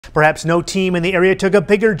Perhaps no team in the area took a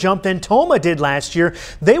bigger jump than Tomah did last year.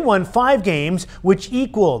 They won 5 games, which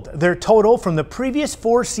equaled their total from the previous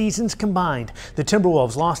 4 seasons combined. The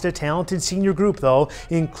Timberwolves lost a talented senior group, though,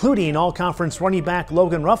 including all-conference running back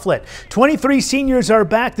Logan Rufflett. 23 seniors are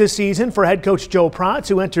back this season for head coach Joe Protz,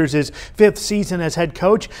 who enters his 5th season as head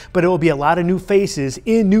coach, but it will be a lot of new faces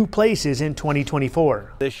in new places in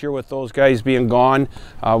 2024. This year, with those guys being gone,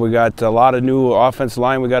 we got a lot of new offensive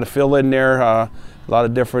line we got to fill in there. A lot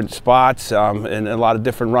of different spots and a lot of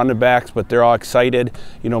different running backs, but they're all excited,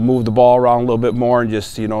 move the ball around a little bit more and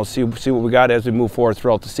just, see what we got as we move forward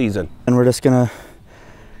throughout the season. And we're just going to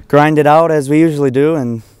grind it out as we usually do,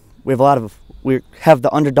 and we have the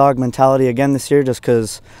underdog mentality again this year just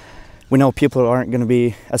because we know people aren't going to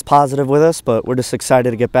be as positive with us, but we're just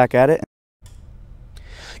excited to get back at it.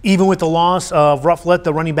 Even with the loss of Rufflett,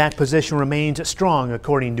 the running back position remains strong,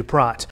 according to Protz.